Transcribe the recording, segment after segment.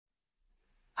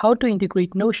How to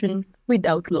integrate Notion with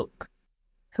Outlook.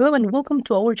 Hello and welcome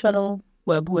to our channel,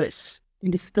 Whizz. In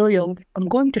this tutorial, I'm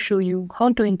going to show you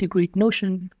how to integrate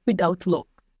Notion with Outlook.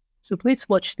 So please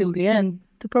watch till the end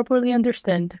to properly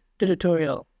understand the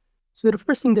tutorial. So the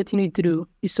first thing that you need to do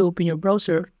is to open your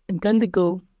browser and kindly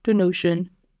go to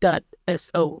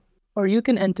notion.so, or you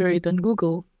can enter it on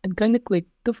Google and kindly click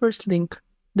the first link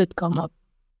that come up,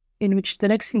 in which the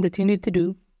next thing that you need to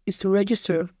do is to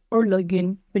register or log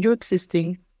in with your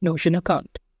existing Notion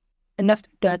account. And after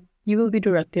that, you will be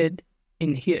directed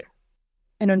in here.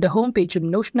 And on the home page of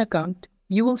Notion account,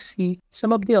 you will see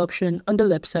some of the options on the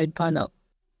left side panel,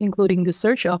 including the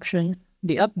search option,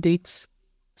 the updates,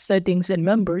 settings and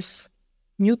members,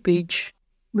 new page,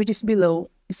 which is below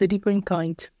is a different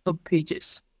kind of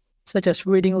pages, such as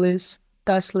reading list,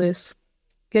 task list,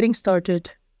 getting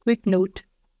started, quick note,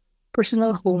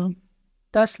 personal home,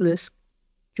 task list,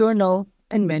 journal,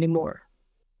 and many more.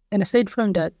 And aside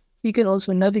from that, you can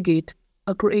also navigate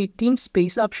a create theme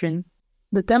space option,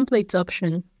 the templates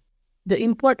option, the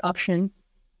import option,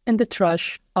 and the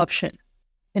trash option.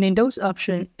 And in those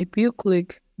options, if you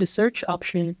click the search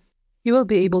option, you will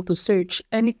be able to search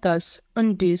any task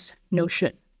on this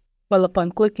Notion. While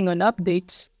upon clicking on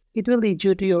updates, it will lead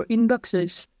you to your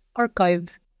inboxes, archive,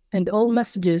 and all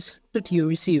messages that you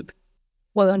receive.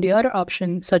 While on the other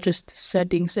option, such as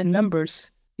settings and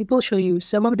members, it will show you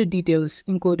some of the details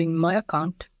including my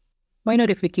account, my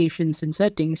notifications and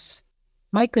settings,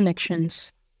 my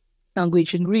connections,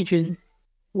 language and region,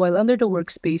 while under the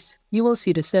workspace, you will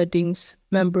see the settings,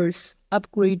 members,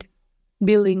 upgrade,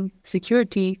 billing,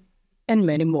 security, and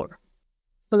many more.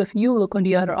 Well, if you look on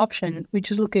the other option,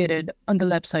 which is located on the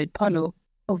left side panel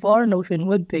of our Notion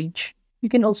webpage, you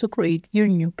can also create your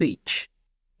new page,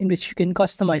 in which you can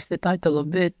customize the title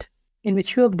of it, in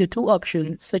which you have the two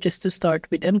options, such as to start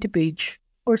with empty page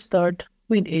or start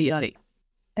with AI.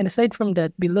 And aside from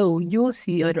that, below, you will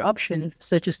see other options,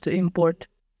 such as to import,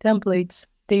 templates,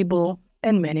 table,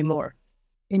 and many more,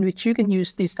 in which you can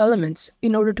use these elements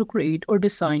in order to create or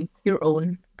design your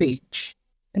own page.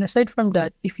 And aside from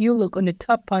that, if you look on the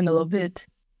top panel of it,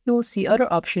 you will see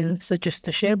other options, such as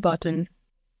the share button,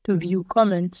 to view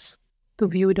comments, to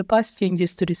view the past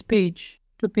changes to this page,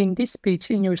 to pin this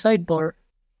page in your sidebar,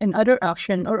 and other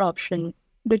action or option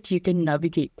that you can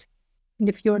navigate. And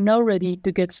if you're now ready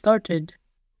to get started,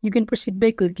 you can proceed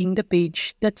by clicking the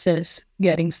page that says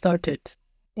Getting Started,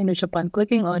 in which upon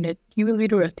clicking on it, you will be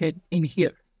directed in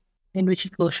here, in which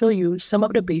it will show you some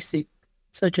of the basic,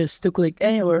 such as to click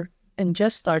anywhere and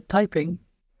just start typing,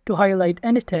 to highlight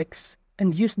any text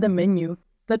and use the menu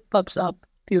that pops up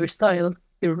to your style,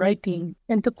 your writing,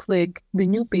 and to click the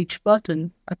new page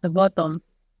button at the bottom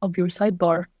of your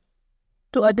sidebar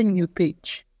to add a new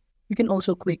page. You can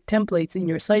also click templates in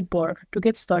your sidebar to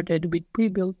get started with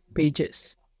pre-built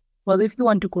pages. While if you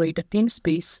want to create a theme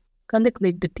space, kindly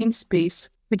click the theme space,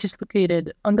 which is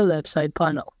located on the left side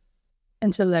panel,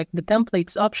 and select the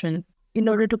templates option in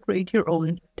order to create your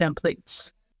own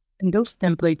templates. And those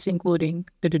templates including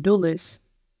the to-do list,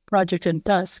 project and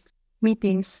task,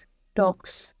 meetings,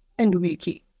 docs, and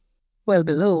wiki. While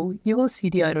below, you will see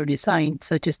the other designs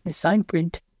such as design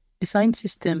print, design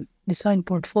system, design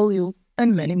portfolio,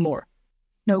 and many more.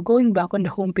 Now going back on the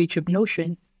homepage of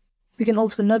Notion, we can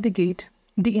also navigate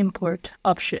the import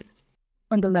option.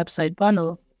 On the left side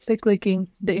panel, by clicking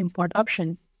the import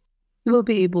option, you will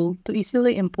be able to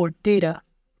easily import data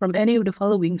from any of the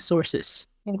following sources,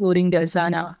 including the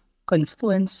Asana,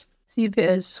 Confluence,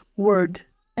 CVS, Word,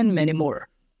 and many more.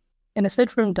 And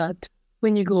aside from that,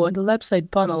 when you go on the left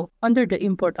side panel under the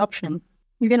import option,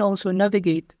 you can also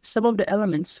navigate some of the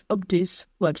elements of this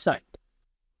website.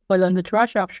 While on the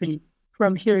trash option,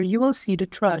 from here you will see the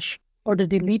trash or the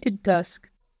deleted task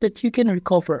that you can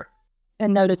recover.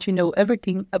 And now that you know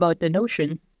everything about the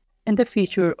Notion and the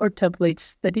feature or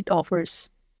templates that it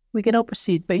offers, we can now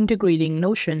proceed by integrating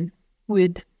Notion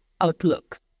with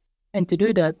Outlook. And to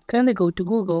do that, kindly go to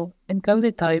Google and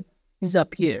kindly type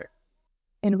Zapier,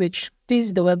 in which this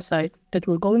is the website that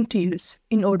we're going to use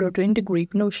in order to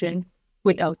integrate Notion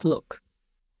with Outlook.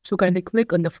 So kindly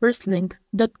click on the first link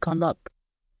that come up,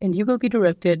 and you will be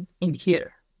directed in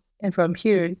here. And from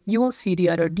here, you will see the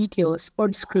other details or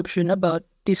description about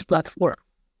this platform.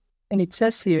 And it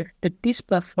says here that this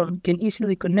platform can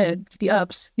easily connect the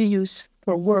apps you use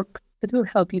for work that will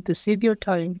help you to save your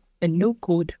time and no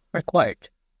code required.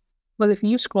 Well, if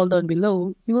you scroll down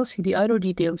below, you will see the other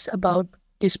details about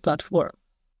this platform,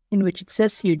 in which it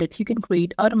says here that you can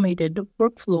create automated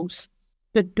workflows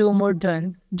that do more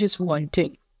than just one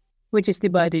thing, which is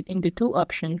divided into two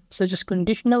options such as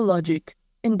conditional logic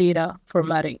and data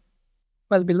formatting.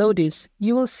 While below this,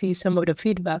 you will see some of the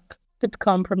feedback that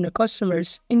come from the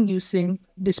customers in using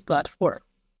this platform.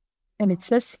 And it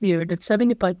says here that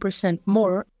 75%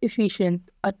 more efficient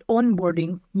at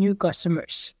onboarding new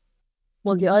customers,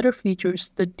 while the other features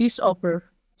that this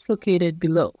offer is located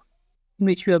below, in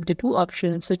which you have the two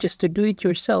options such as to do it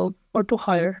yourself or to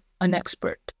hire an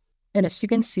expert. And as you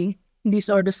can see, these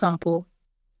are the sample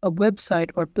of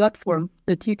website or platform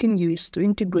that you can use to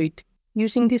integrate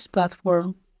using this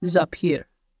platform up here.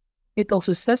 It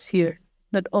also says here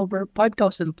that over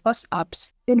 5,000 plus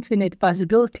apps, infinite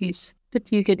possibilities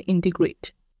that you can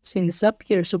integrate, since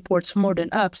Zapier supports more than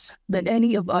apps than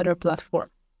any of other platform.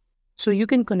 So you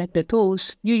can connect the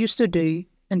tools you use today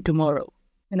and tomorrow.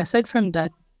 And aside from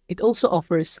that, it also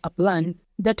offers a plan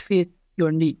that fits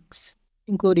your needs,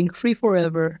 including free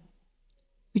forever,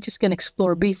 which is can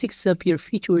explore basic Zapier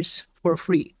features for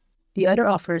free. The other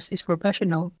offers is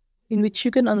professional, in which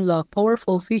you can unlock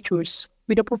powerful features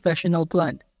with a professional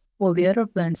plan, while the other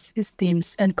plans is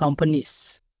teams and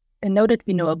companies. And now that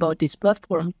we know about this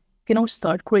platform, we can now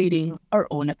start creating our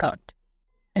own account.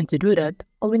 And to do that,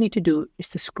 all we need to do is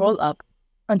to scroll up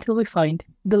until we find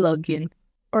the login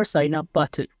or sign up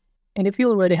button. And if you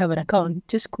already have an account,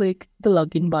 just click the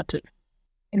login button,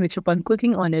 in which upon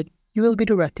clicking on it, you will be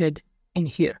directed in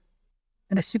here.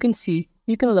 And as you can see,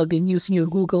 you can log in using your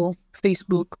Google,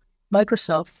 Facebook,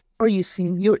 Microsoft, or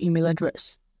using your email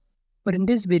address. But in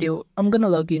this video, I'm gonna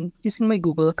log in using my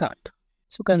Google account.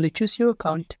 So kindly choose your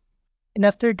account, and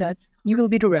after that, you will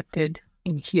be directed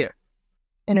in here.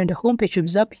 And on the homepage of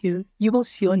Zapier, you will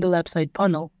see on the left side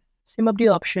panel some of the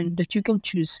options that you can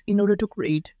choose in order to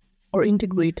create or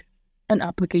integrate an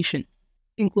application,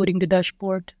 including the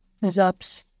dashboard,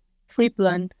 Zaps, free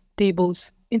plan,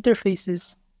 tables,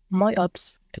 interfaces, My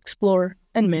Apps, Explore,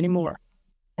 and many more.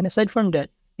 And aside from that,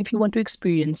 if you want to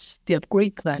experience the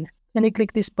upgrade plan, then you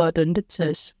click this button that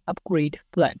says Upgrade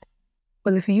Plan.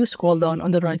 Well, if you scroll down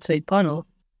on the right side panel,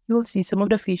 you will see some of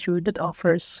the features that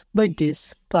offers by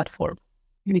this platform,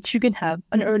 in which you can have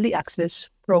an early access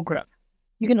program.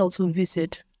 You can also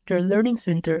visit their learning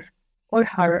center or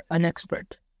hire an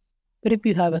expert. But if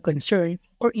you have a concern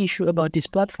or issue about this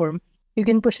platform, you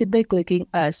can proceed by clicking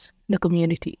Ask the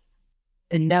Community.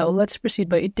 And now let's proceed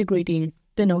by integrating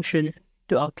the Notion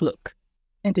to Outlook.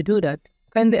 And to do that,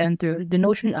 kindly enter the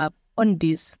Notion app on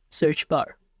this search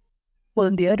bar. While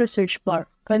in the other search bar,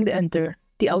 kindly enter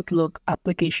the Outlook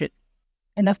application.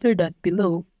 And after that,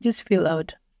 below, just fill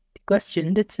out the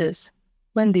question that says,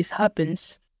 when this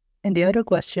happens, and the other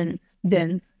question,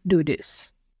 then do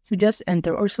this. So just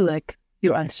enter or select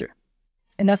your answer.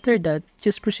 And after that,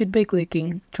 just proceed by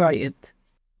clicking Try It.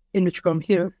 In which from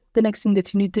here, the next thing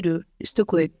that you need to do is to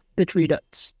click the three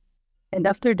dots. And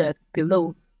after that,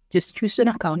 below, just choose an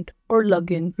account or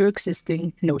log in your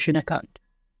existing Notion account.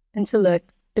 And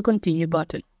select the Continue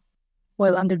button.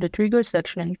 While under the Trigger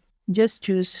section, just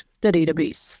choose the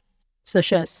database,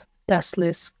 such as task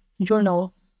list,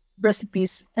 journal,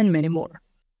 recipes, and many more.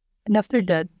 And after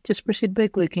that, just proceed by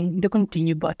clicking the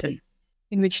Continue button,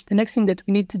 in which the next thing that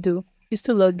we need to do is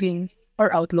to log in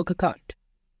our Outlook account.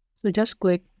 So just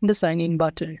click the Sign In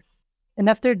button. And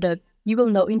after that, you will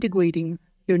now integrating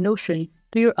your Notion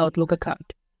to your Outlook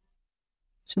account.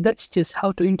 So that's just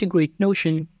how to integrate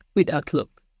Notion with Outlook.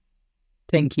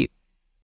 Thank you.